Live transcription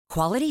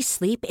Quality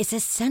sleep is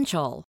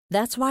essential.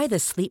 That's why the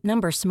Sleep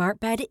Number Smart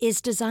Bed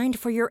is designed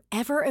for your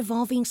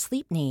ever-evolving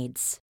sleep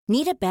needs.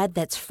 Need a bed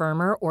that's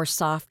firmer or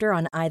softer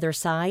on either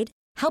side?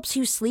 Helps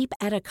you sleep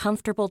at a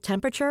comfortable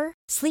temperature?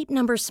 Sleep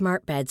Number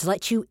Smart Beds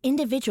let you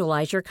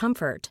individualize your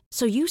comfort,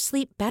 so you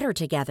sleep better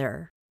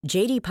together.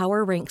 J.D.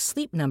 Power ranks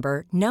Sleep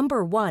Number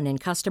number 1 in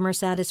customer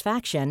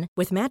satisfaction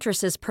with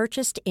mattresses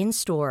purchased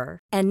in-store.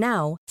 And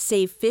now,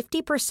 save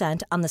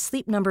 50% on the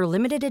Sleep Number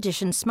Limited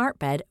Edition Smart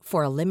Bed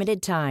for a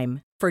limited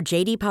time. For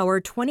J.D. Power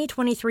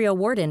 2023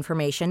 award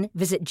information,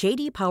 visit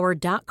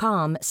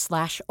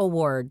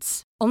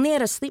jdpower.com/awards. Only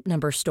at a Sleep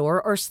Number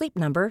store or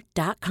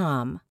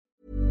sleepnumber.com.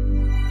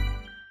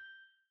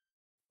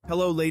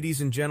 Hello,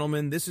 ladies and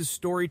gentlemen. This is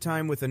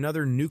Storytime with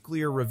another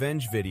Nuclear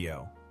Revenge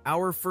video.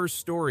 Our first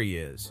story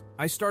is,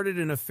 I started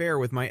an affair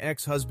with my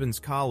ex-husband's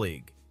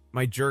colleague.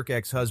 My jerk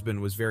ex-husband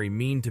was very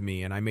mean to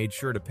me and I made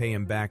sure to pay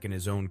him back in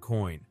his own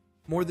coin.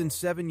 More than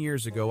 7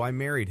 years ago, I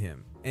married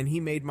him, and he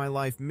made my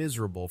life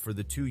miserable for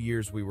the 2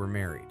 years we were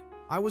married.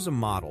 I was a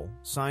model,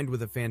 signed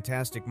with a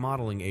fantastic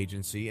modeling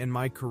agency, and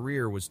my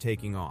career was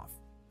taking off.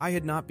 I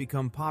had not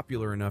become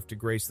popular enough to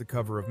grace the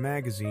cover of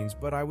magazines,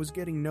 but I was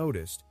getting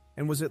noticed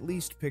and was at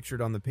least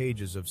pictured on the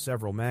pages of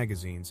several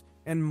magazines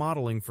and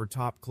modeling for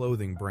top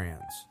clothing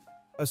brands.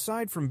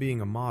 Aside from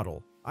being a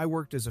model, I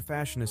worked as a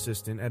fashion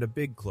assistant at a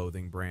big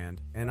clothing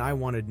brand, and I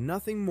wanted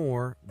nothing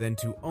more than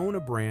to own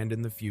a brand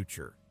in the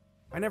future.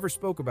 I never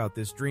spoke about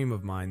this dream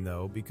of mine,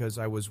 though, because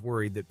I was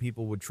worried that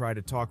people would try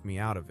to talk me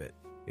out of it.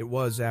 It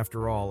was,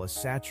 after all, a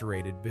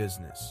saturated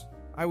business.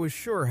 I was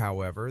sure,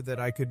 however, that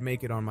I could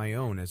make it on my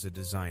own as a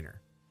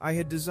designer. I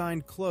had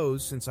designed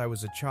clothes since I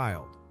was a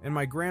child, and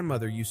my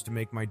grandmother used to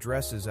make my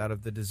dresses out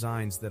of the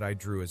designs that I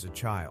drew as a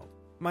child.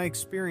 My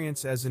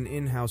experience as an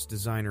in-house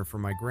designer for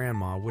my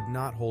grandma would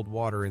not hold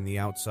water in the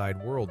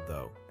outside world,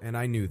 though, and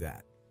I knew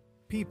that.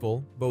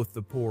 People, both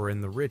the poor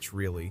and the rich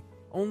really,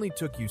 only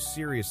took you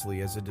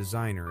seriously as a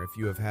designer if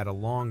you have had a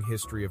long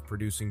history of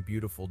producing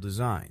beautiful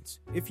designs,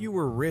 if you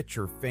were rich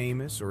or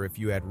famous, or if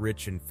you had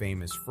rich and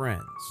famous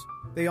friends.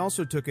 They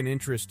also took an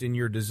interest in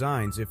your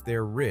designs if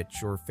their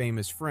rich or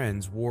famous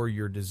friends wore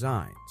your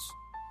designs.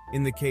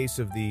 In the case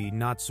of the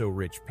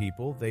not-so-rich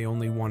people, they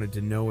only wanted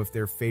to know if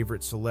their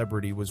favorite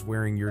celebrity was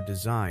wearing your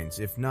designs.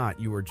 If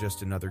not, you were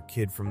just another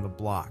kid from the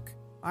block.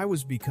 I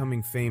was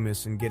becoming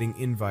famous and getting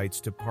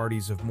invites to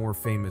parties of more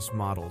famous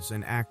models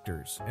and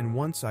actors, and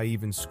once I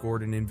even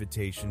scored an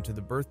invitation to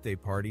the birthday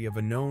party of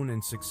a known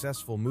and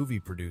successful movie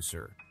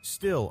producer.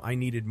 Still, I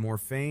needed more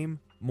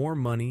fame, more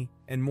money,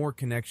 and more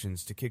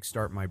connections to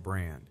kickstart my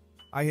brand.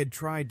 I had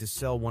tried to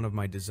sell one of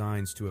my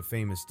designs to a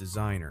famous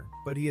designer,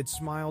 but he had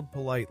smiled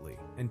politely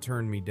and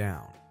turned me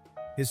down.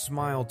 His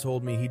smile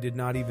told me he did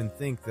not even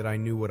think that I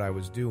knew what I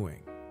was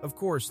doing. Of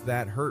course,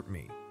 that hurt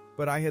me,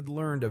 but I had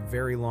learned a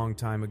very long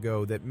time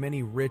ago that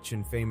many rich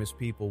and famous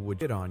people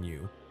would hit on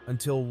you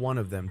until one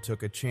of them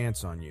took a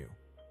chance on you.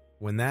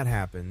 When that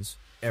happens,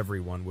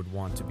 everyone would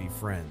want to be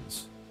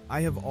friends.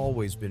 I have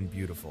always been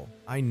beautiful.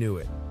 I knew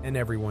it, and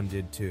everyone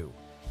did too.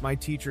 My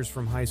teachers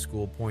from high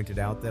school pointed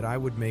out that I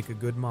would make a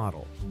good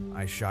model.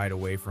 I shied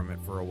away from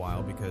it for a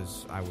while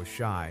because I was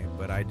shy,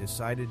 but I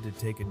decided to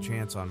take a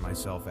chance on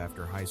myself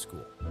after high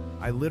school.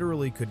 I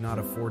literally could not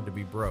afford to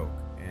be broke,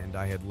 and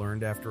I had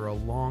learned after a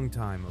long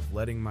time of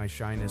letting my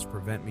shyness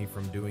prevent me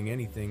from doing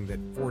anything that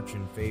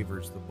fortune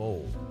favors the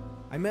bold.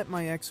 I met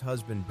my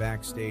ex-husband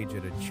backstage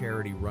at a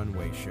charity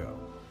runway show.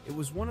 It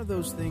was one of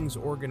those things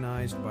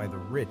organized by the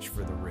rich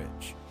for the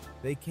rich.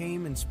 They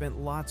came and spent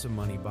lots of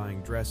money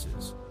buying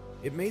dresses.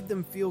 It made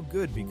them feel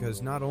good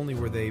because not only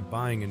were they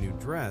buying a new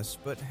dress,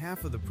 but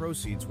half of the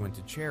proceeds went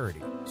to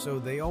charity, so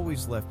they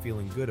always left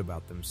feeling good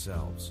about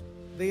themselves.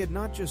 They had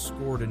not just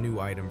scored a new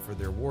item for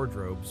their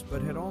wardrobes,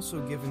 but had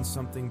also given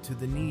something to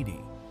the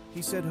needy.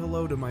 He said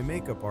hello to my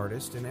makeup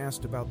artist and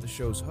asked about the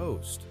show's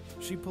host.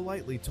 She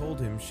politely told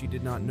him she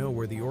did not know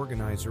where the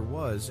organizer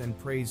was and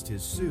praised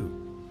his suit.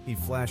 He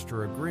flashed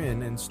her a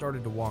grin and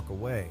started to walk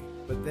away,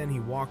 but then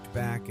he walked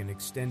back and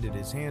extended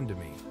his hand to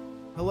me.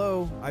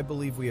 "Hello, I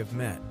believe we have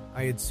met."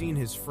 I had seen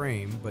his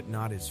frame, but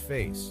not his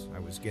face. I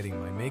was getting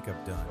my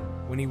makeup done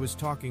when he was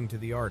talking to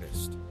the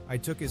artist. I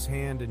took his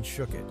hand and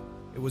shook it.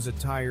 It was a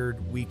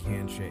tired, weak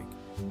handshake.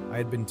 I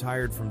had been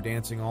tired from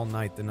dancing all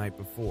night the night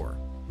before.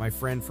 My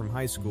friend from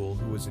high school,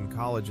 who was in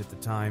college at the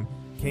time,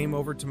 came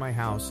over to my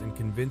house and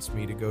convinced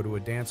me to go to a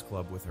dance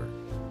club with her.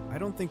 "I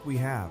don't think we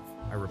have,"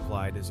 I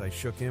replied as I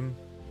shook him.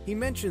 He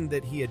mentioned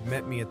that he had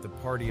met me at the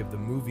party of the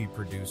movie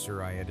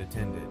producer I had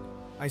attended.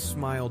 I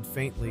smiled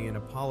faintly and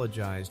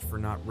apologized for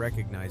not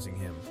recognizing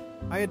him.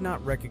 I had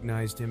not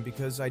recognized him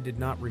because I did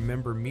not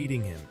remember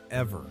meeting him,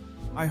 ever.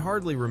 I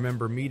hardly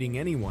remember meeting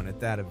anyone at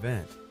that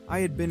event. I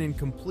had been in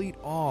complete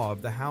awe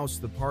of the house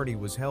the party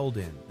was held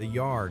in, the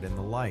yard, and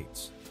the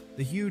lights.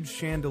 The huge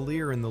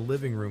chandelier in the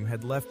living room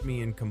had left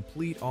me in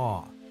complete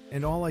awe,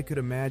 and all I could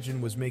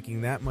imagine was making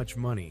that much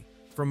money,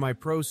 from my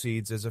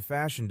proceeds as a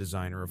fashion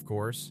designer, of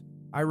course.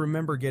 I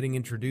remember getting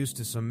introduced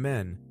to some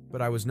men,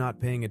 but I was not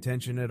paying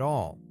attention at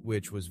all,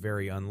 which was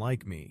very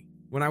unlike me.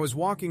 When I was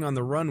walking on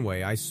the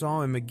runway, I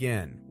saw him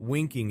again,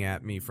 winking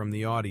at me from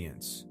the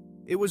audience.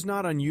 It was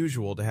not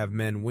unusual to have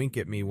men wink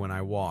at me when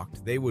I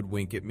walked. They would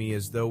wink at me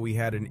as though we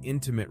had an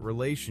intimate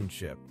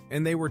relationship,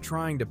 and they were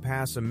trying to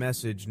pass a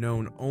message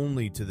known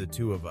only to the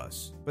two of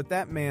us. But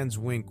that man's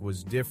wink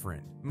was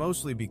different,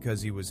 mostly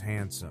because he was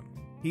handsome.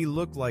 He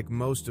looked like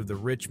most of the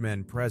rich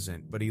men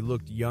present, but he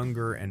looked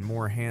younger and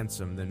more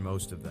handsome than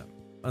most of them.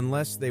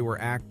 Unless they were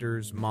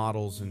actors,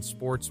 models, and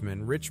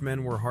sportsmen, rich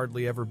men were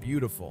hardly ever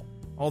beautiful.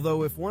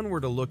 Although if one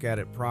were to look at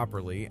it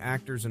properly,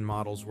 actors and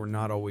models were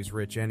not always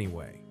rich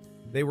anyway.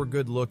 They were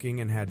good-looking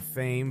and had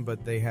fame,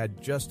 but they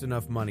had just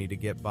enough money to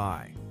get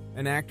by.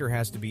 An actor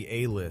has to be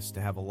A-list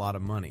to have a lot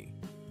of money.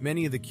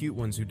 Many of the cute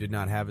ones who did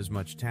not have as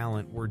much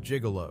talent were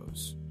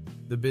gigolos.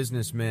 The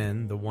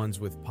businessmen, the ones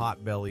with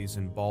pot bellies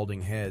and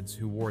balding heads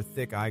who wore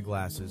thick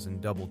eyeglasses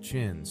and double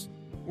chins,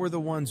 were the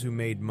ones who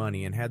made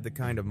money and had the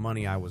kind of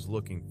money I was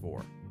looking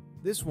for.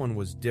 This one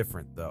was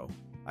different, though.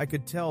 I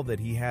could tell that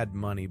he had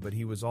money, but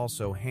he was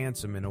also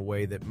handsome in a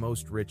way that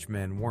most rich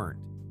men weren't,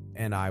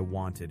 and I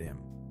wanted him.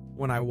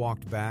 When I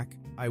walked back,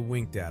 I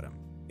winked at him,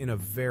 in a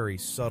very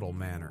subtle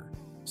manner.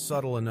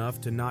 Subtle enough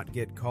to not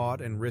get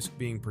caught and risk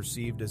being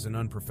perceived as an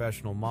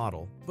unprofessional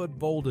model, but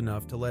bold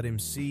enough to let him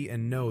see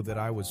and know that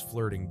I was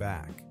flirting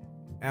back.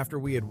 After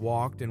we had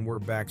walked and were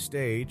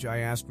backstage, I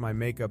asked my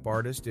makeup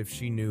artist if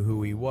she knew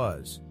who he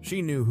was.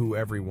 She knew who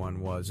everyone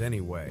was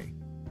anyway.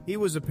 He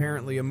was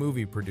apparently a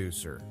movie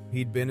producer.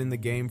 He'd been in the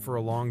game for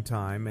a long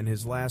time, and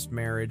his last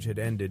marriage had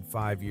ended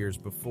 5 years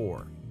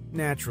before.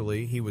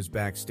 Naturally, he was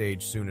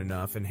backstage soon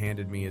enough and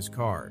handed me his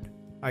card.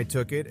 I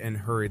took it and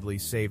hurriedly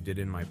saved it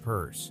in my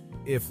purse.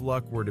 If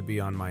luck were to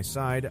be on my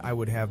side, I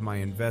would have my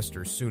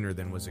investor sooner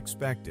than was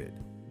expected.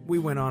 We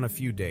went on a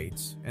few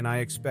dates, and I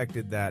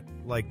expected that,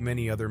 like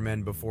many other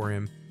men before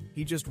him,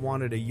 he just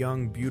wanted a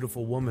young,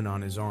 beautiful woman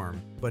on his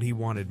arm, but he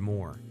wanted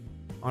more.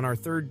 On our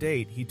third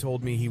date, he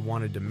told me he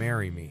wanted to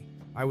marry me.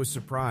 I was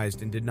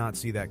surprised and did not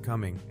see that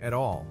coming at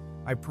all.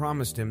 I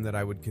promised him that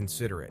I would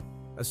consider it.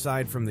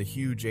 Aside from the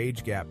huge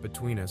age gap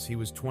between us, he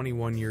was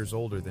 21 years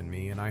older than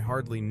me, and I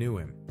hardly knew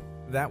him.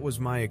 That was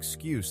my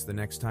excuse the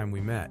next time we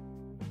met.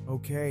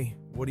 "Okay,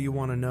 what do you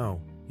want to know?"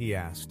 he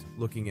asked,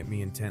 looking at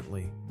me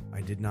intently.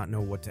 I did not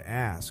know what to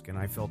ask, and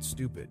I felt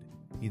stupid.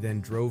 He then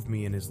drove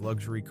me in his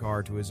luxury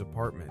car to his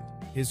apartment.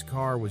 His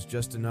car was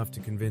just enough to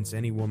convince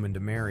any woman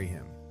to marry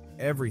him.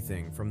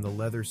 Everything from the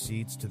leather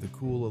seats to the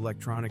cool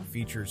electronic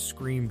features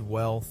screamed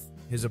wealth.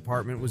 His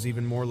apartment was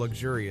even more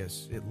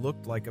luxurious. It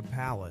looked like a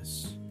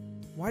palace.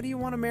 "Why do you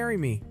want to marry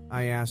me?"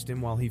 I asked him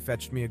while he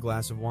fetched me a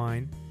glass of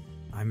wine.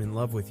 "I'm in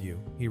love with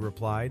you," he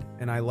replied,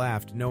 and I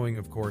laughed, knowing,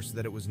 of course,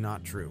 that it was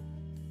not true.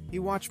 He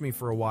watched me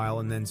for a while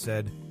and then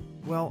said,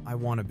 "Well, I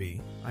want to be.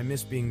 I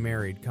miss being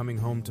married, coming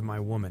home to my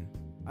woman."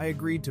 I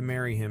agreed to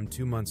marry him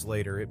 2 months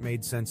later. It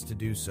made sense to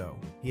do so.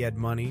 He had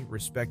money,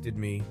 respected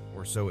me,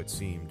 or so it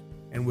seemed,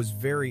 and was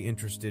very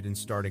interested in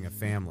starting a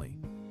family.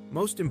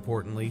 Most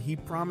importantly, he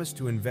promised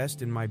to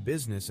invest in my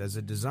business as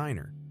a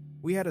designer.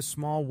 We had a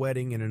small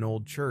wedding in an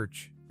old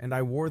church, and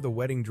I wore the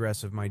wedding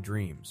dress of my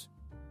dreams.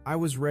 I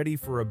was ready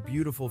for a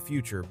beautiful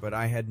future, but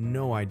I had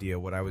no idea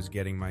what I was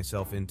getting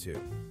myself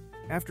into.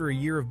 After a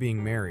year of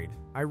being married,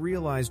 I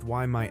realized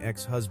why my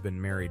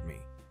ex-husband married me.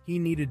 He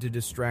needed to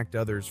distract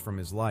others from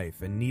his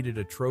life and needed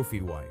a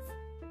trophy wife.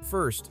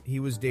 First,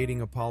 he was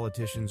dating a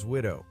politician's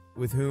widow,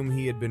 with whom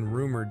he had been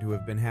rumored to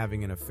have been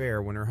having an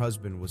affair when her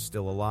husband was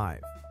still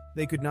alive.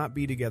 They could not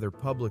be together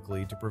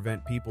publicly to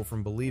prevent people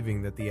from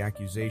believing that the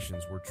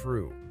accusations were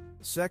true.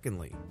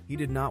 Secondly, he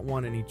did not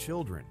want any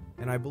children,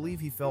 and I believe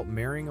he felt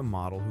marrying a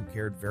model who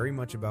cared very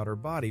much about her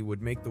body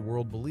would make the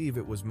world believe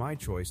it was my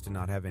choice to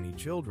not have any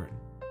children.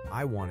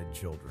 I wanted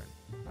children.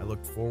 I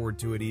looked forward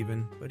to it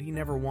even, but he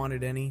never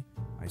wanted any.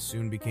 I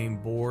soon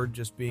became bored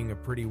just being a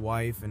pretty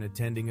wife and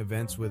attending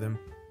events with him.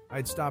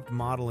 I'd stopped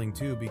modeling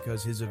too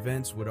because his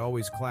events would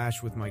always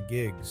clash with my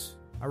gigs.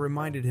 I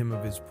reminded him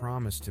of his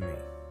promise to me.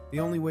 The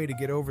only way to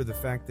get over the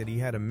fact that he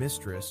had a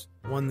mistress,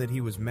 one that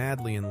he was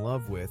madly in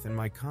love with, and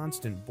my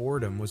constant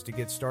boredom was to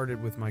get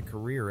started with my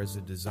career as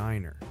a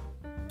designer.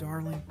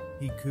 "Darling,"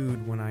 he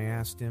cooed when I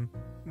asked him,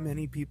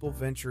 "many people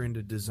venture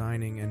into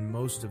designing and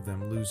most of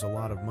them lose a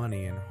lot of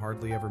money and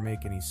hardly ever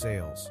make any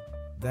sales."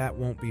 "That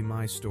won't be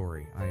my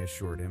story," I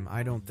assured him.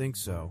 "I don't think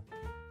so.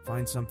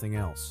 Find something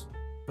else."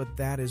 "But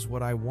that is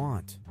what I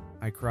want,"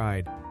 I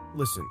cried.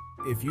 "Listen,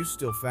 if you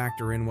still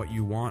factor in what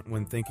you want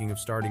when thinking of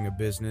starting a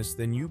business,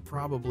 then you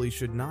probably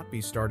should not be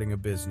starting a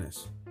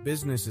business.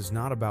 Business is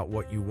not about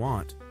what you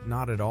want,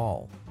 not at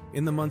all."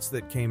 In the months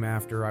that came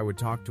after, I would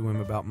talk to him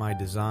about my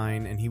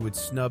design, and he would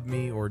snub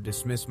me or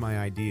dismiss my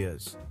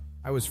ideas.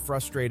 I was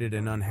frustrated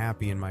and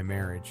unhappy in my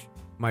marriage.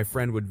 My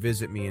friend would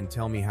visit me and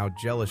tell me how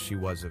jealous she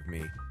was of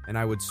me, and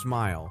I would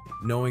smile,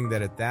 knowing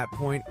that at that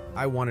point,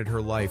 I wanted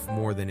her life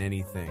more than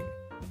anything.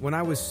 When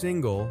I was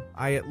single,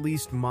 I at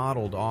least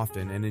modeled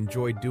often and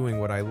enjoyed doing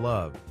what I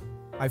loved.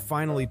 I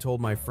finally told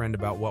my friend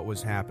about what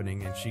was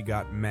happening, and she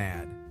got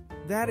mad.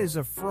 "That is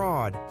a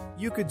fraud.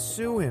 You could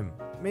sue him.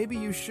 Maybe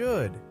you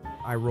should."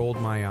 I rolled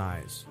my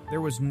eyes.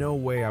 There was no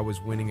way I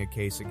was winning a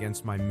case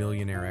against my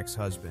millionaire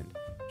ex-husband.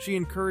 She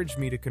encouraged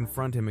me to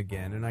confront him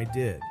again, and I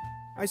did.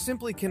 I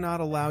simply cannot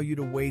allow you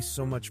to waste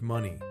so much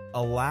money.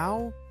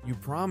 Allow? You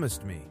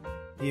promised me.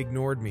 He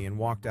ignored me and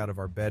walked out of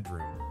our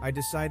bedroom. I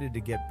decided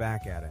to get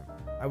back at him.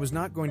 I was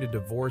not going to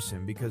divorce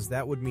him because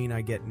that would mean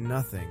I get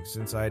nothing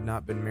since I had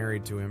not been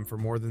married to him for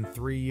more than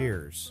 3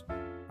 years.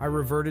 I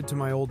reverted to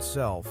my old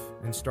self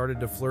and started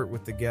to flirt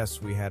with the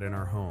guests we had in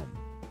our home.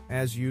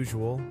 As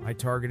usual, I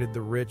targeted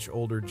the rich,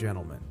 older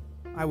gentlemen.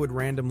 I would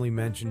randomly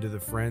mention to the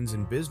friends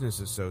and business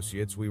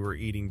associates we were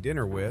eating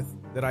dinner with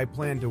that I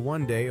planned to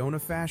one day own a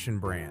fashion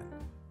brand.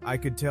 I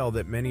could tell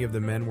that many of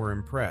the men were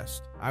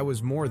impressed. I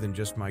was more than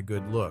just my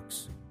good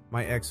looks.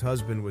 My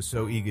ex-husband was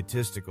so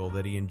egotistical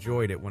that he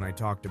enjoyed it when I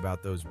talked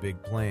about those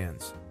big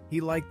plans. He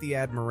liked the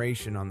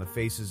admiration on the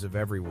faces of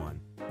everyone,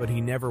 but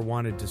he never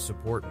wanted to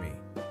support me.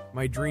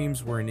 My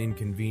dreams were an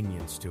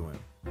inconvenience to him.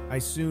 I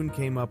soon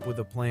came up with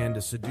a plan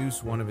to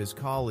seduce one of his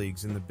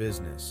colleagues in the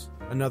business,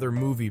 another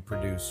movie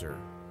producer.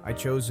 I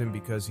chose him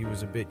because he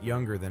was a bit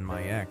younger than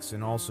my ex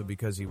and also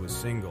because he was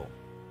single.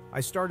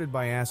 I started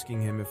by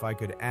asking him if I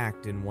could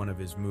act in one of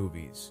his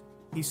movies.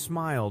 He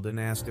smiled and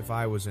asked if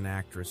I was an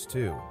actress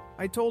too.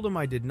 I told him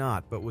I did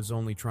not, but was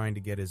only trying to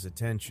get his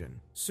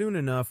attention. Soon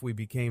enough, we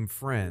became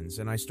friends,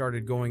 and I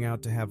started going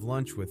out to have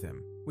lunch with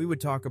him. We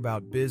would talk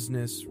about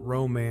business,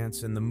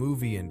 romance, and the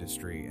movie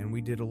industry, and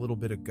we did a little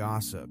bit of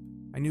gossip.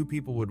 I knew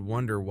people would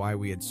wonder why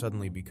we had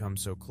suddenly become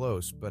so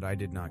close, but I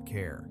did not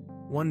care.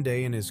 One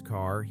day in his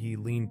car, he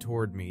leaned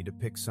toward me to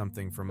pick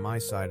something from my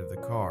side of the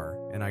car,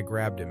 and I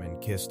grabbed him and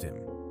kissed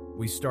him.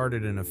 We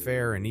started an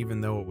affair, and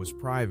even though it was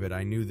private,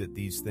 I knew that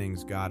these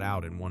things got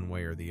out in one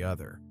way or the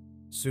other.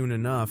 Soon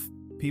enough,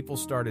 people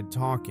started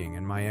talking,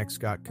 and my ex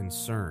got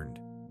concerned.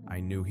 I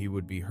knew he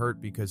would be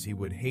hurt because he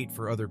would hate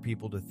for other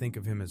people to think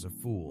of him as a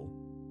fool.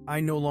 "I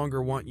no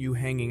longer want you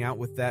hanging out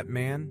with that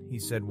man," he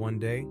said one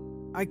day.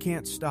 "I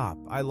can't stop.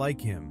 I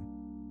like him."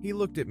 He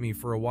looked at me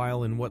for a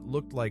while in what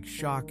looked like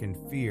shock and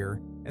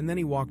fear, and then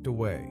he walked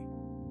away.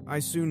 I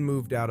soon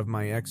moved out of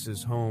my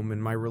ex's home,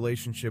 and my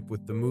relationship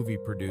with the movie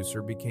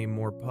producer became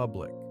more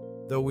public.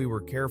 Though we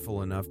were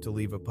careful enough to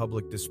leave a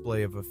public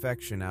display of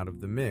affection out of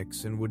the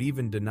mix and would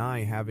even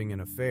deny having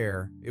an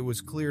affair, it was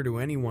clear to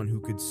anyone who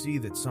could see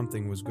that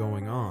something was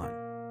going on.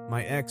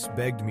 My ex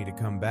begged me to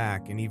come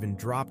back and even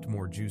dropped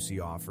more juicy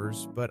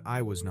offers, but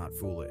I was not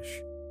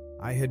foolish.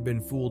 I had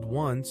been fooled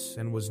once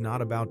and was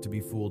not about to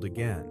be fooled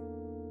again.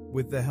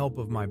 With the help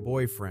of my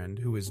boyfriend,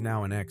 who is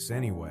now an ex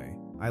anyway,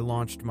 I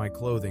launched my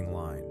clothing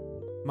line.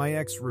 My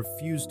ex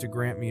refused to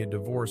grant me a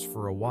divorce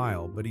for a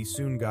while, but he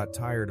soon got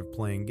tired of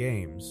playing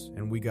games,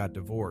 and we got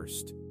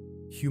divorced.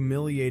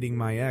 Humiliating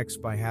my ex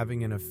by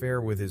having an affair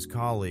with his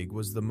colleague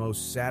was the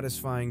most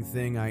satisfying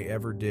thing I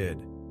ever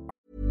did.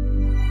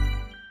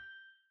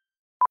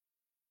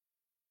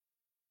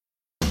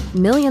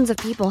 Millions of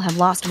people have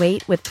lost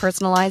weight with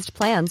personalized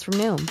plans from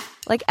Noom.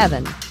 Like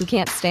Evan, who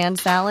can't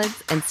stand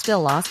salads and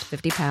still lost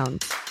 50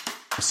 pounds.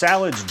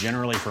 Salads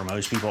generally for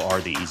most people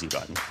are the easy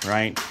button,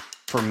 right?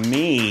 For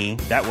me,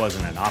 that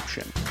wasn't an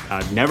option.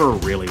 I never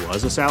really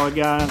was a salad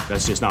guy.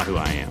 That's just not who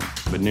I am.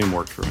 But Noom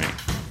worked for me.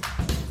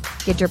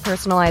 Get your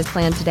personalized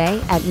plan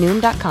today at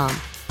Noom.com.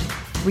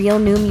 Real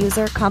Noom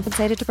user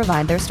compensated to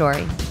provide their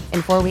story.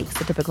 In 4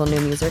 weeks, the typical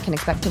Noom user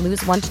can expect to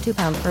lose 1 to 2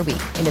 pounds per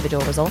week.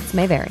 Individual results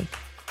may vary.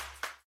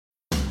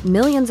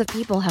 Millions of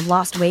people have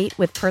lost weight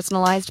with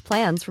personalized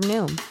plans from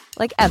Noom.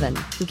 Like Evan,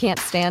 who can't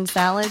stand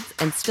salads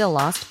and still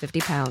lost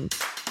 50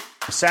 pounds.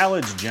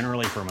 Salads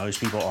generally for most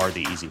people are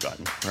the easy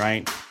button,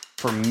 right?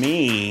 For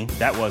me,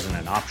 that wasn't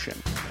an option.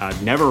 I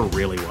never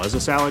really was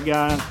a salad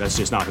guy. That's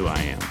just not who I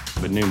am.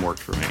 But Noom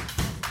worked for me.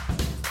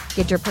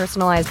 Get your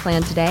personalized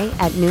plan today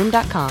at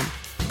Noom.com.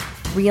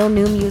 Real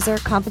Noom user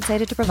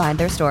compensated to provide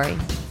their story.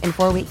 In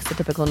 4 weeks, the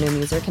typical Noom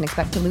user can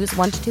expect to lose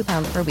 1 to 2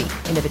 pounds per week.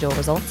 Individual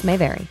results may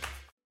vary.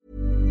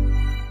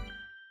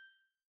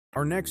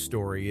 Our next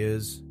story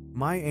is,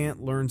 My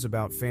Aunt Learns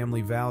About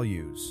Family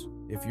Values.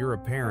 If you're a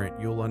parent,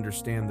 you'll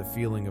understand the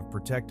feeling of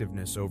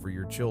protectiveness over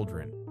your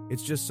children.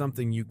 It's just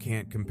something you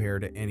can't compare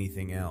to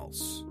anything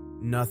else.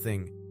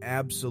 Nothing,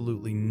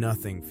 absolutely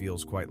nothing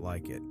feels quite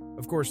like it.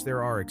 Of course,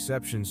 there are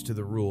exceptions to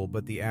the rule,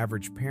 but the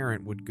average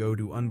parent would go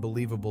to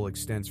unbelievable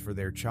extents for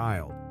their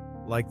child.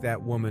 Like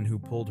that woman who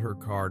pulled her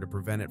car to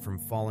prevent it from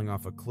falling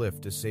off a cliff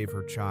to save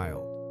her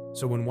child.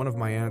 So when one of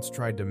my aunts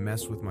tried to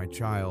mess with my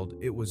child,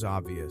 it was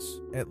obvious,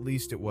 at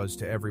least it was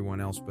to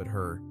everyone else but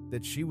her,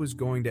 that she was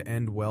going to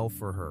end well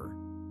for her.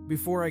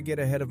 Before I get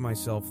ahead of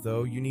myself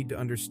though, you need to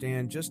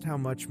understand just how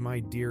much my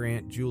dear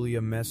Aunt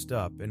Julia messed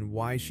up and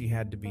why she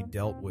had to be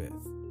dealt with.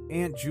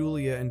 Aunt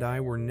Julia and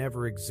I were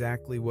never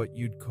exactly what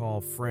you'd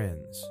call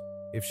friends.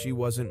 If she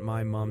wasn't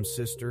my mom's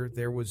sister,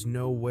 there was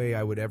no way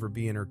I would ever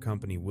be in her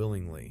company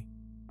willingly.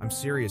 I'm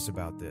serious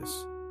about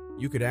this.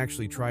 You could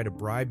actually try to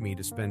bribe me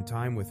to spend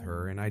time with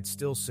her and I'd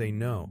still say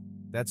no.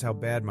 That's how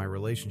bad my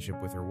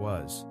relationship with her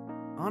was.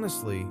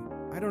 Honestly,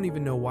 I don't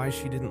even know why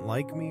she didn't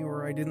like me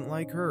or I didn't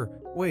like her.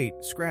 Wait,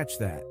 scratch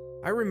that.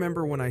 I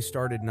remember when I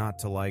started not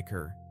to like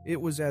her. It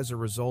was as a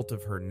result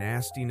of her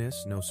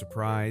nastiness, no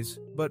surprise,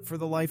 but for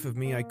the life of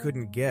me I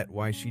couldn't get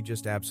why she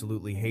just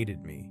absolutely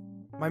hated me.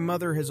 My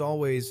mother has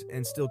always,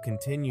 and still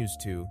continues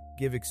to,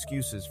 give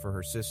excuses for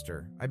her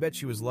sister. I bet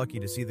she was lucky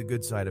to see the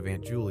good side of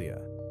Aunt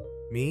Julia.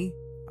 Me?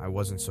 I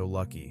wasn't so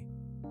lucky.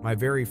 My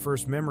very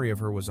first memory of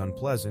her was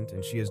unpleasant,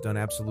 and she has done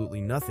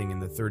absolutely nothing in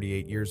the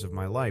 38 years of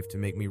my life to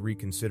make me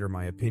reconsider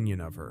my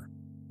opinion of her.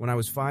 When I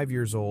was 5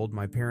 years old,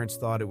 my parents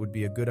thought it would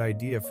be a good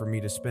idea for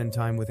me to spend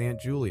time with Aunt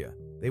Julia.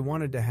 They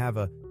wanted to have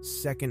a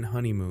second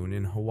honeymoon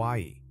in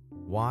Hawaii.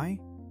 Why?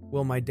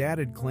 Well, my dad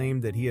had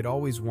claimed that he had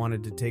always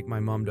wanted to take my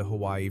mom to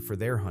Hawaii for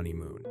their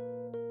honeymoon.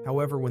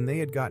 However, when they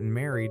had gotten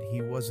married,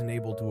 he wasn't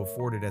able to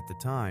afford it at the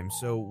time,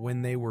 so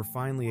when they were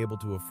finally able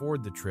to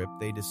afford the trip,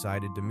 they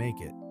decided to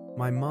make it.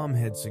 My mom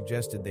had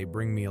suggested they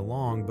bring me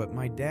along, but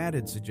my dad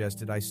had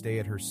suggested I stay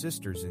at her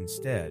sister's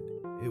instead.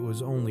 It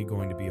was only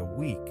going to be a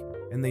week,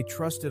 and they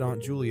trusted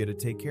Aunt Julia to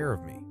take care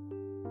of me.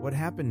 What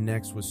happened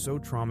next was so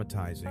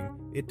traumatizing,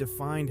 it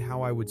defined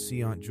how I would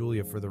see Aunt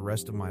Julia for the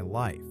rest of my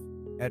life.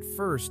 At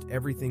first,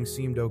 everything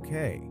seemed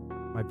okay.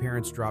 My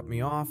parents dropped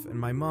me off, and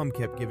my mom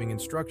kept giving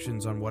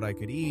instructions on what I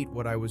could eat,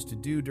 what I was to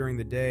do during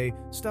the day,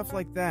 stuff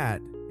like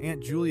that.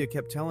 Aunt Julia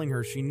kept telling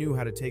her she knew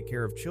how to take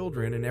care of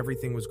children and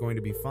everything was going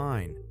to be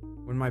fine.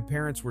 When my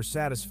parents were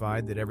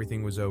satisfied that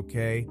everything was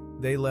okay,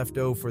 they left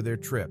for their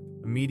trip.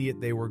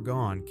 Immediately they were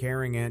gone.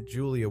 Caring Aunt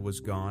Julia was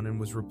gone and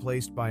was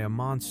replaced by a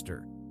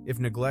monster. If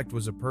neglect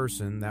was a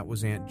person, that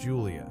was Aunt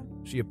Julia.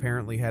 She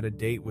apparently had a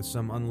date with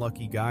some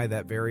unlucky guy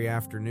that very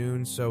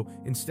afternoon, so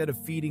instead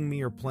of feeding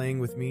me or playing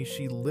with me,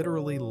 she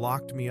literally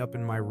locked me up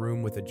in my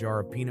room with a jar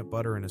of peanut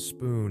butter and a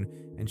spoon,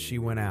 and she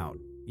went out.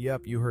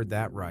 Yep, you heard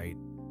that right.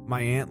 My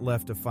aunt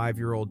left a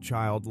 5-year-old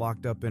child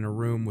locked up in a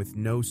room with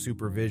no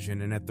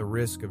supervision and at the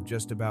risk of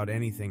just about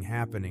anything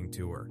happening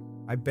to her.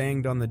 I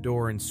banged on the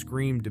door and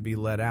screamed to be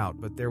let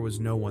out, but there was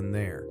no one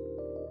there.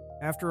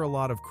 After a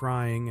lot of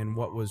crying and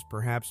what was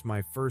perhaps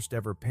my first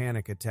ever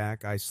panic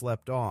attack, I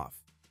slept off.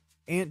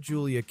 Aunt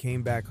Julia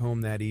came back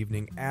home that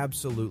evening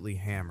absolutely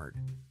hammered.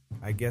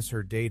 I guess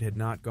her date had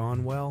not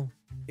gone well.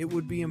 It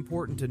would be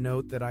important to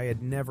note that I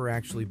had never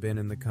actually been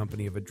in the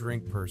company of a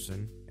drink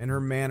person, and her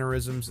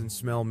mannerisms and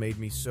smell made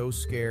me so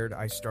scared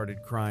I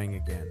started crying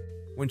again.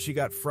 When she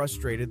got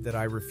frustrated that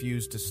I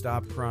refused to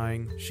stop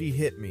crying, she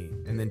hit me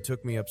and then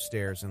took me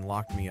upstairs and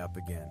locked me up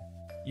again.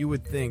 You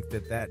would think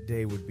that that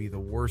day would be the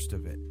worst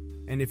of it.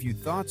 And if you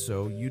thought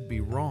so, you'd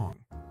be wrong.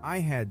 I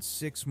had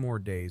 6 more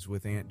days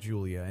with Aunt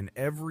Julia, and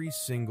every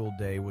single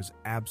day was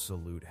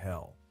absolute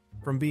hell.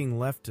 From being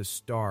left to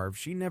starve,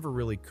 she never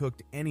really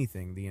cooked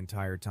anything the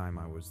entire time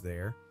I was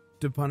there,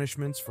 to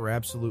punishments for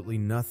absolutely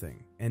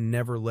nothing, and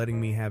never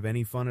letting me have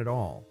any fun at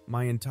all.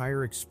 My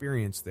entire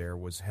experience there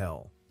was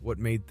hell. What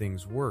made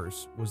things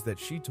worse was that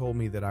she told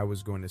me that I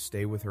was going to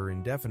stay with her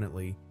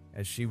indefinitely,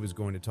 as she was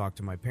going to talk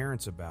to my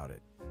parents about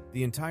it.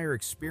 The entire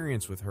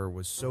experience with her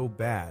was so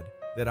bad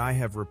that I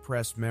have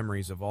repressed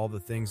memories of all the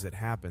things that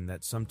happened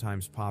that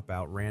sometimes pop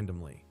out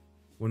randomly.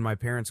 When my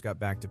parents got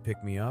back to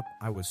pick me up,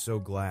 I was so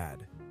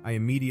glad. I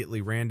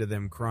immediately ran to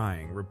them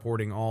crying,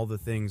 reporting all the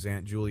things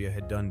Aunt Julia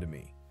had done to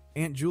me.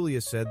 Aunt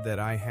Julia said that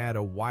I had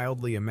a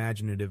wildly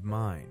imaginative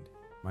mind.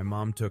 My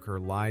mom took her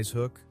lies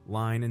hook,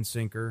 line, and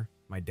sinker.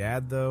 My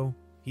dad, though,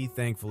 he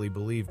thankfully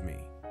believed me.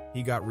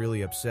 He got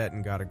really upset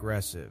and got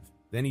aggressive.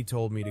 Then he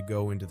told me to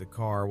go into the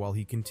car while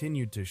he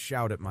continued to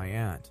shout at my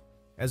aunt.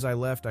 As I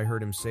left, I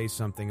heard him say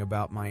something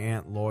about my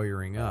aunt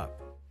lawyering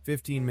up.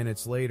 15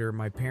 minutes later,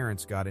 my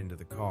parents got into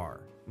the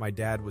car. My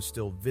dad was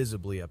still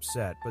visibly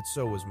upset, but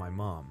so was my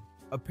mom.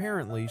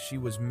 Apparently, she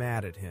was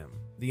mad at him.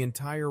 The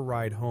entire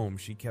ride home,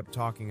 she kept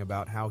talking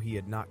about how he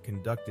had not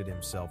conducted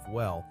himself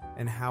well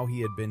and how he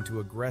had been too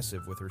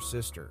aggressive with her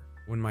sister.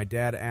 When my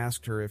dad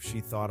asked her if she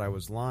thought I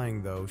was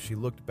lying, though, she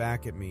looked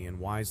back at me and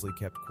wisely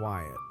kept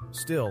quiet.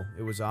 Still,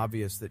 it was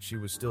obvious that she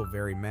was still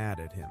very mad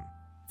at him.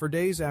 For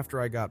days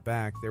after I got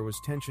back, there was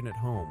tension at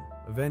home.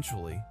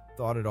 Eventually,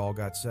 thought it all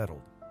got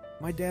settled.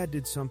 My dad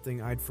did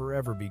something I'd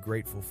forever be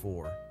grateful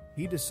for.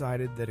 He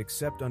decided that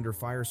except under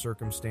fire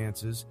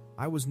circumstances,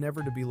 I was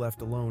never to be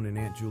left alone in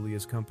Aunt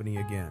Julia's company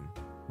again.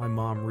 My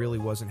mom really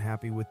wasn't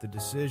happy with the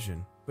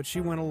decision, but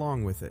she went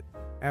along with it.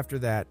 After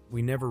that,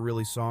 we never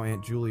really saw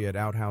Aunt Julia at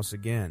Outhouse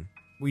again.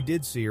 We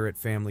did see her at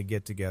family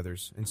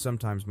get-togethers, and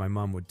sometimes my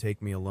mom would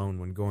take me alone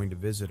when going to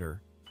visit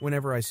her.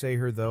 Whenever I say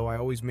her, though, I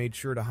always made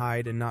sure to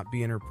hide and not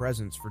be in her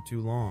presence for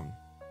too long.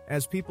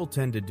 As people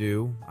tend to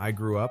do, I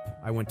grew up,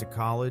 I went to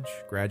college,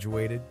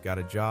 graduated, got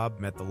a job,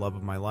 met the love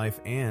of my life,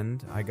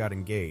 and I got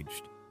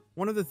engaged.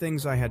 One of the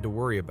things I had to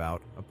worry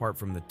about, apart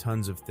from the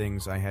tons of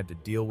things I had to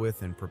deal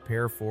with and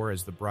prepare for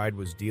as the bride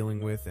was dealing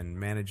with and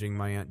managing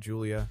my Aunt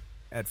Julia,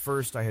 at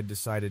first I had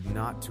decided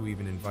not to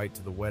even invite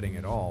to the wedding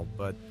at all,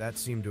 but that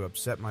seemed to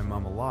upset my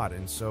mom a lot,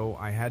 and so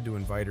I had to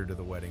invite her to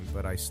the wedding,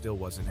 but I still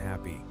wasn't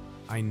happy.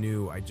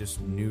 I just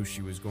knew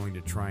she was going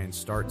to try and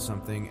start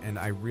something, and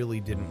I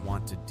really didn't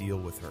want to deal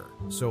with her.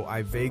 So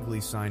I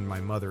vaguely signed my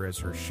mother as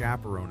her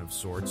chaperone of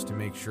sorts to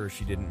make sure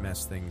she didn't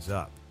mess things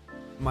up.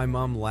 My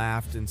mom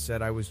laughed and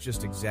said I was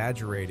just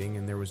exaggerating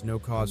and there was no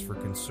cause for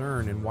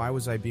concern, and why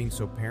was I being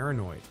so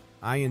paranoid?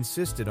 I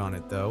insisted on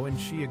it though, and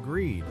she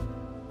agreed.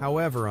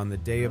 However, on the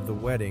day of the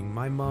wedding,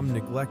 my mom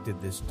neglected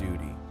this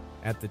duty.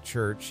 At the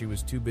church, she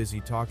was too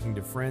busy talking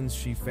to friends,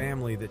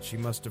 family, that she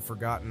must have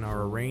forgotten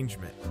our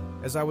arrangement.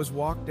 As I was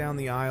walked down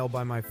the aisle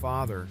by my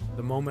father,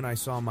 the moment I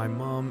saw my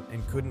mom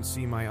and couldn't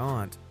see my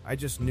aunt, I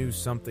just knew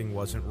something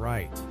wasn't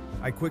right.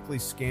 I quickly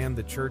scanned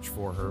the church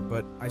for her,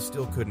 but I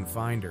still couldn't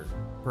find her.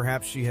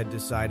 Perhaps she had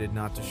decided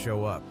not to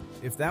show up.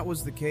 If that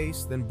was the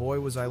case, then boy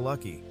was I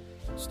lucky.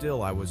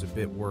 Still, I was a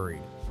bit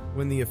worried.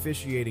 When the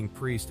officiating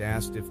priest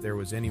asked if there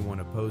was anyone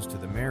opposed to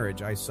the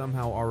marriage, I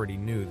somehow already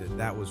knew that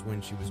that was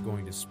when she was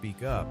going to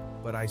speak up,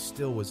 but I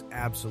still was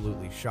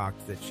absolutely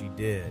shocked that she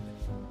did.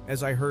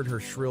 As I heard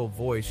her shrill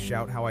voice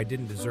shout how I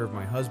didn't deserve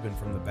my husband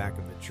from the back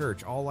of the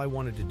church, all I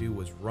wanted to do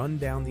was run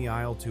down the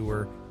aisle to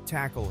her,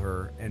 tackle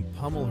her, and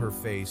pummel her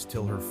face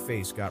till her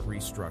face got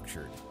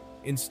restructured.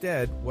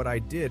 Instead, what I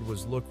did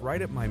was look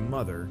right at my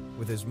mother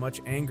with as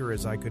much anger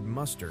as I could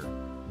muster,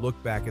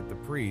 look back at the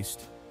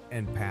priest,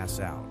 and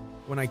pass out.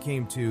 When I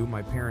came to,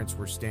 my parents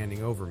were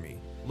standing over me,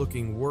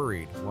 looking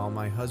worried while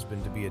my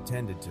husband-to-be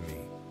attended to me.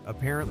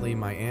 Apparently,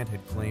 my aunt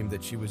had claimed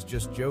that she was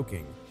just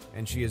joking,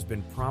 and she has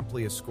been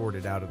promptly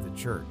escorted out of the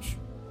church.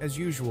 As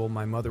usual,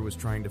 my mother was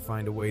trying to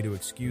find a way to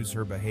excuse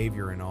her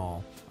behavior and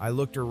all. I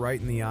looked her right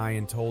in the eye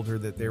and told her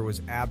that there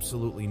was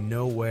absolutely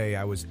no way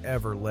I was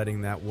ever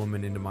letting that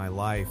woman into my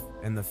life,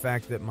 and the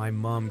fact that my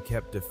mom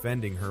kept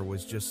defending her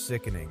was just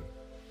sickening.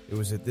 It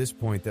was at this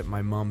point that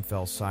my mom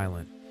fell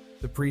silent.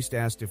 The priest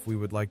asked if we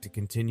would like to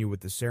continue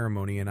with the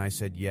ceremony, and I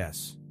said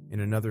yes. In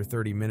another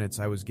 30 minutes,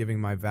 I was giving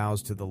my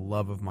vows to the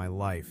love of my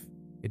life.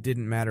 It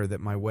didn't matter that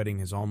my wedding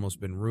has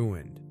almost been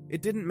ruined.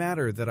 It didn't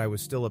matter that I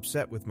was still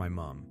upset with my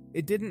mom.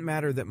 It didn't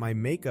matter that my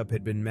makeup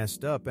had been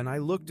messed up and I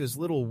looked as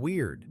little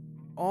weird.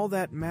 All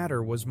that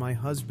mattered was my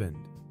husband.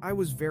 I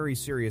was very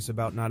serious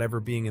about not ever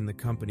being in the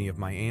company of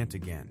my aunt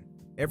again.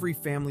 Every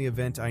family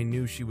event I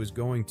knew she was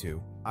going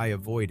to, I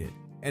avoided.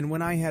 And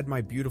when I had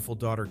my beautiful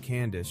daughter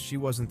Candace, she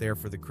wasn't there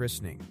for the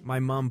christening. My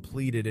mom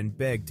pleaded and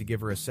begged to give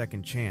her a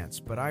second chance,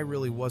 but I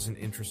really wasn't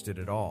interested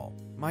at all.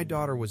 My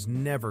daughter was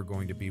never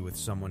going to be with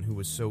someone who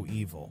was so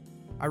evil.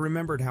 I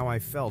remembered how I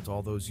felt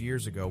all those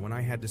years ago when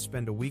I had to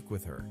spend a week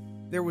with her.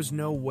 There was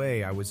no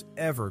way I was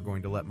ever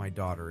going to let my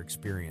daughter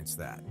experience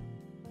that.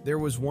 There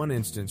was one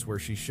instance where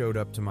she showed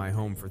up to my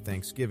home for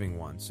Thanksgiving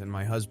once, and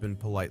my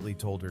husband politely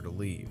told her to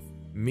leave.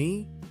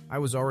 Me? I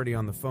was already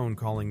on the phone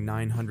calling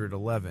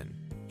 911.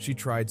 She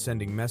tried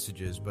sending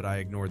messages, but I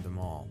ignored them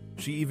all.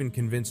 She even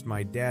convinced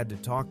my dad to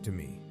talk to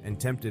me, and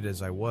tempted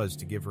as I was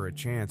to give her a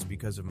chance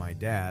because of my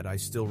dad, I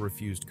still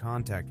refused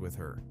contact with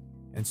her.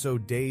 And so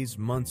days,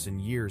 months, and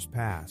years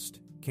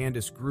passed.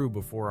 Candace grew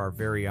before our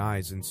very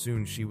eyes, and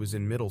soon she was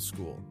in middle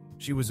school.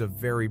 She was a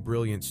very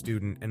brilliant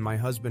student, and my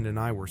husband and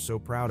I were so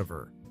proud of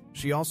her.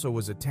 She also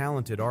was a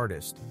talented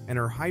artist, and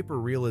her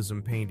hyper-realism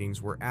paintings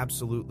were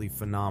absolutely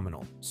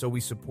phenomenal, so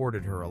we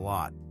supported her a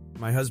lot.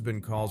 My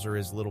husband calls her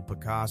his little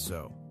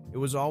Picasso. It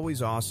was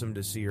always awesome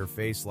to see her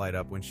face light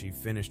up when she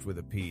finished with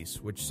a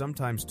piece, which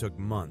sometimes took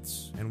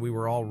months, and we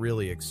were all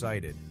really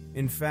excited.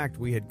 In fact,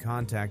 we had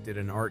contacted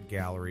an art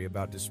gallery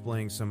about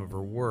displaying some of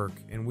her work,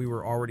 and we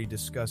were already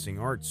discussing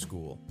art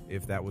school,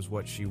 if that was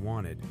what she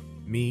wanted.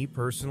 Me,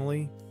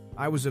 personally,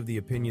 I was of the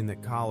opinion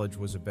that college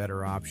was a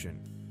better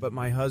option, but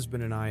my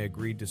husband and I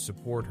agreed to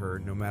support her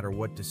no matter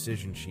what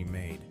decision she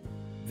made.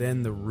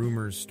 Then the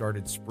rumors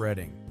started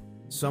spreading.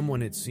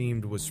 Someone, it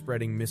seemed, was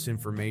spreading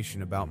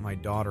misinformation about my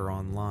daughter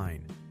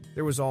online.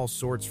 There was all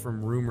sorts,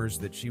 from rumors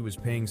that she was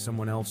paying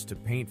someone else to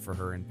paint for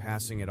her and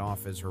passing it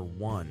off as her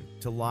one,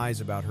 to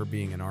lies about her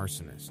being an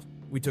arsonist.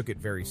 We took it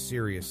very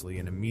seriously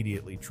and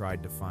immediately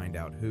tried to find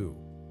out who.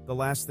 The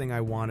last thing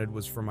I wanted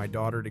was for my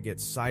daughter to get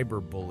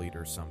cyberbullied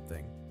or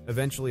something.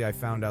 Eventually, I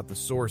found out the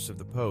source of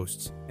the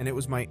posts, and it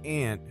was my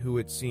aunt who,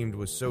 it seemed,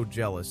 was so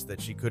jealous that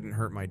she couldn't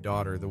hurt my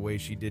daughter the way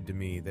she did to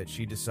me that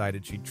she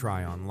decided she'd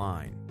try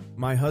online.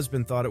 My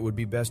husband thought it would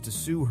be best to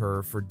sue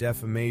her for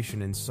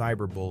defamation and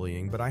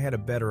cyberbullying, but I had a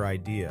better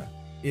idea.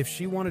 If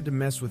she wanted to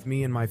mess with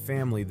me and my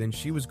family, then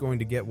she was going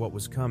to get what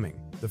was coming.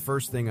 The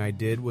first thing I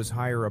did was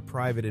hire a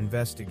private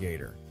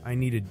investigator. I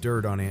needed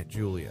dirt on Aunt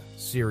Julia,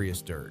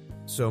 serious dirt.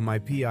 So my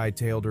PI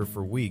tailed her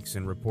for weeks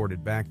and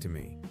reported back to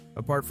me.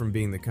 Apart from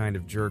being the kind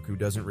of jerk who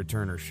doesn't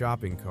return her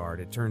shopping cart,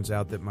 it turns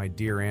out that my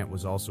dear aunt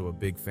was also a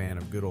big fan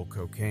of good old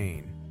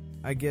cocaine.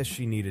 I guess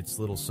she needed a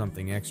little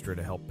something extra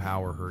to help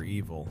power her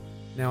evil.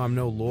 Now, I'm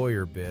no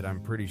lawyer, but I'm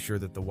pretty sure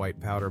that the white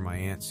powder my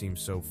aunt seems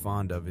so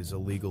fond of is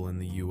illegal in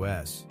the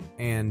US,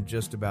 and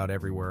just about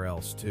everywhere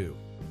else too.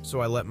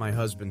 So I let my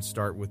husband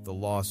start with the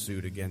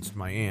lawsuit against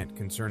my aunt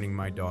concerning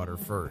my daughter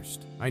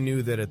first. I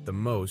knew that at the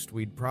most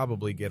we'd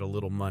probably get a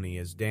little money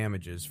as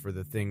damages for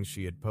the things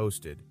she had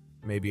posted,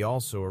 maybe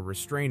also a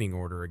restraining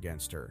order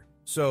against her.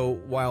 So,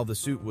 while the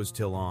suit was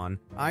still on,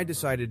 I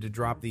decided to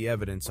drop the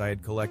evidence I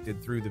had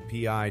collected through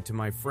the PI to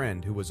my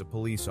friend who was a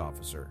police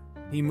officer.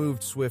 He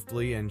moved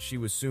swiftly, and she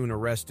was soon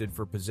arrested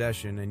for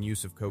possession and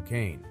use of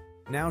cocaine.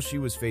 Now she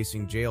was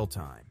facing jail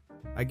time.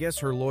 I guess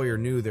her lawyer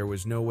knew there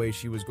was no way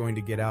she was going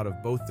to get out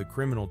of both the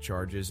criminal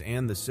charges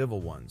and the civil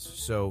ones,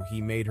 so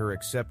he made her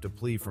accept a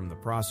plea from the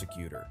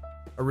prosecutor.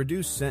 A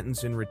reduced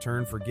sentence in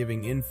return for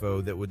giving info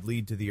that would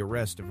lead to the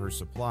arrest of her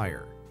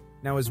supplier.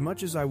 Now, as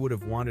much as I would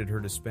have wanted her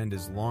to spend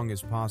as long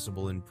as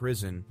possible in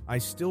prison, I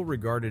still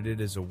regarded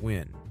it as a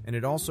win, and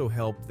it also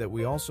helped that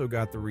we also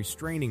got the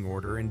restraining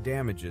order and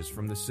damages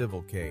from the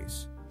civil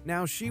case.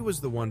 Now, she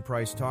was the one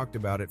Price talked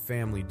about at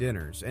family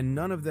dinners, and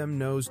none of them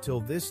knows till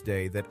this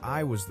day that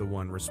I was the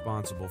one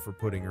responsible for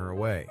putting her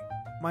away.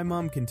 My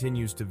mom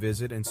continues to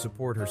visit and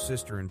support her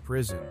sister in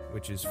prison,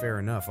 which is fair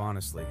enough,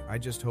 honestly. I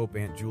just hope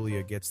Aunt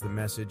Julia gets the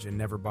message and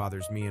never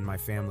bothers me and my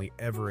family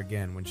ever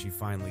again when she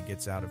finally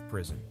gets out of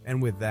prison.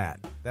 And with that,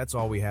 that's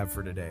all we have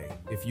for today.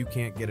 If you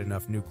can't get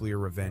enough Nuclear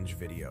Revenge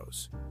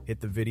videos, hit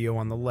the video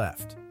on the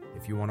left.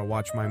 If you want to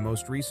watch my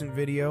most recent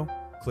video,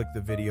 click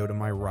the video to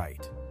my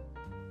right.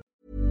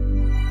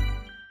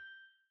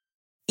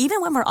 Even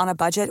when we're on a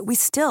budget, we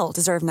still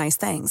deserve nice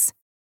things.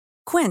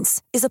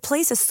 Quince is a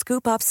place to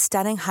scoop up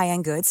stunning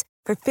high-end goods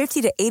for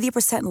 50 to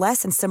 80%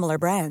 less than similar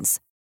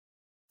brands.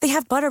 They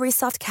have buttery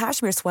soft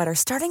cashmere sweaters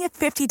starting at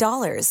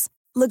 $50,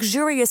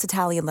 luxurious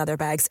Italian leather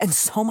bags, and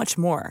so much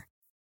more.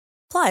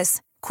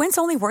 Plus, Quince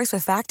only works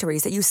with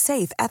factories that use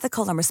safe,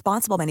 ethical, and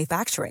responsible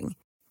manufacturing.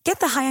 Get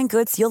the high-end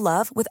goods you'll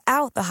love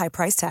without the high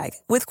price tag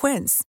with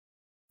Quince.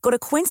 Go to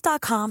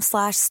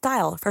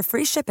quince.com/style for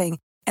free shipping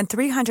and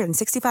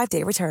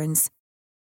 365-day returns.